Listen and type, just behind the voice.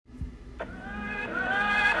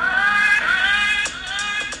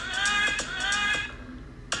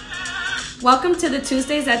Welcome to the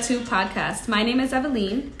Tuesdays at 2 podcast. My name is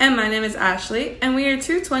Eveline. And my name is Ashley, and we are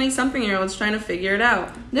two 20-something-year-olds trying to figure it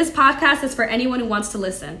out. This podcast is for anyone who wants to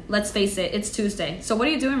listen. Let's face it, it's Tuesday. So what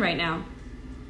are you doing right now?